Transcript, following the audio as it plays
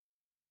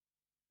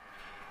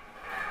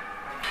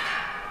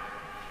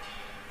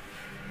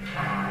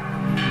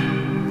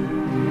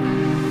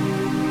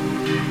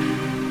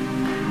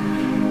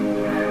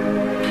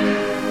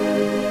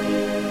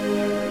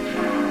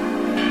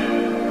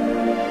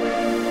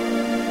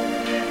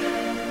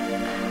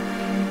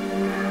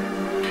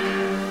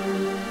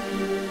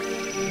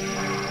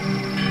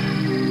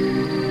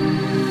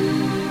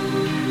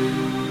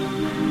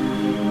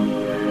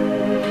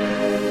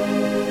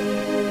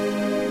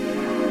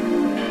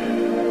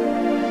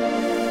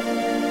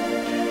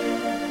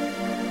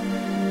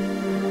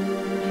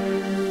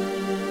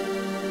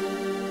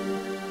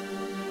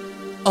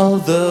All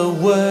the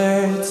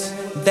words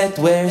that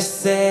were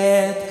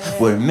said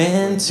were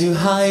meant to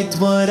hide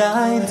what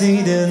I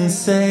didn't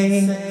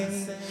say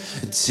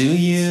to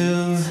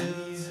you,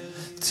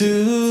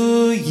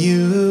 to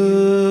you.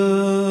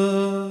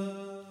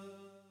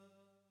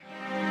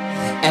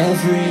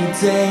 Every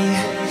day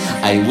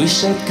I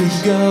wish I could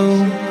go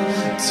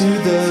to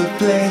the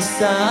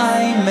place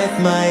I met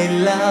my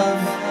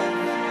love.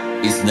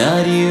 It's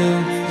not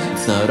you,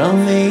 it's not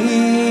only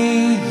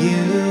you.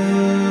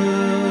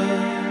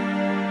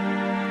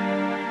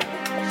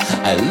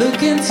 I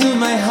look into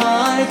my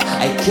heart,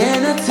 I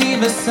cannot see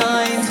the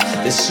signs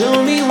that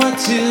show me what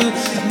to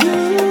do.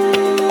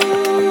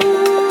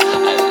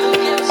 I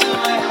look into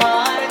my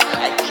heart,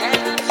 I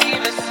cannot see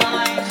the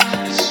signs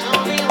that show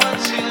me what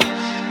to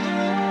do.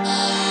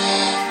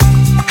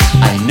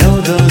 I know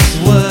those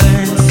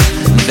words,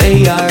 they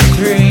are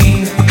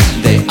free,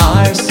 they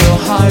are so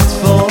hard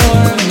for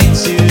me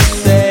to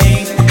say.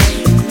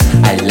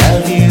 I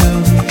love you,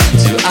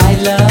 do I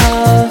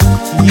love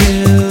you?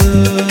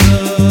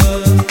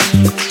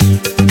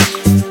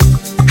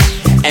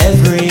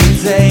 Every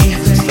day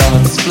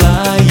thoughts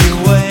fly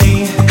away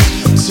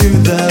to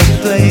the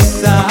place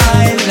I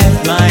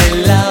left my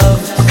love.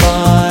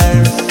 Far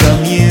from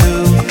you,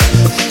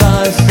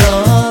 far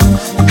from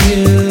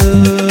you.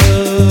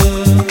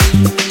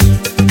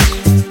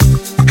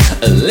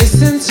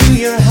 Listen to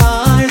your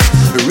heart,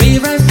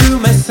 rewrite through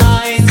my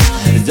signs.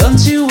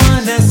 Don't you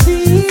wanna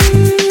see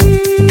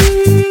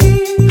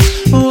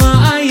why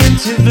I am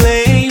to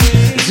blame?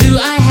 Do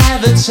I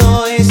have a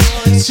choice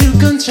to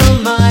control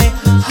my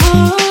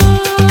heart?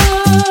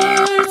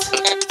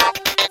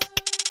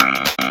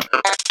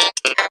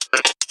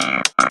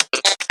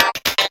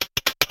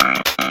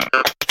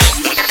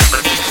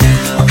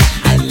 Now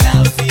I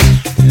love you,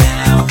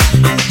 now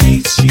I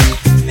hate you,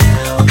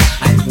 now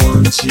I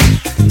want you,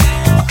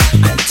 now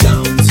I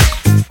don't.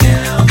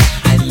 Now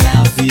I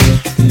love you,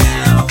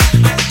 now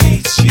I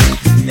hate you,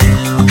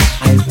 now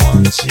I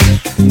want you,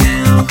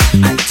 now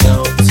I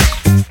don't.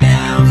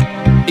 Now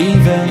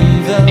even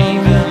though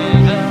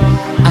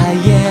I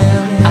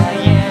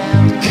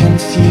am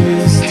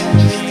confused,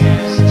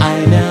 I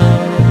know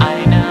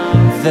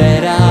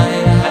that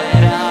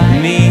I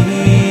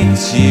need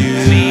you.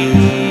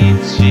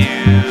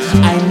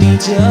 I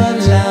need your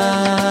love,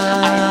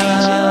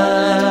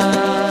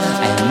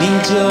 I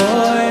need your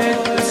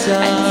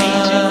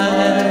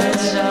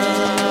touch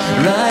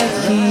right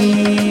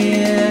here.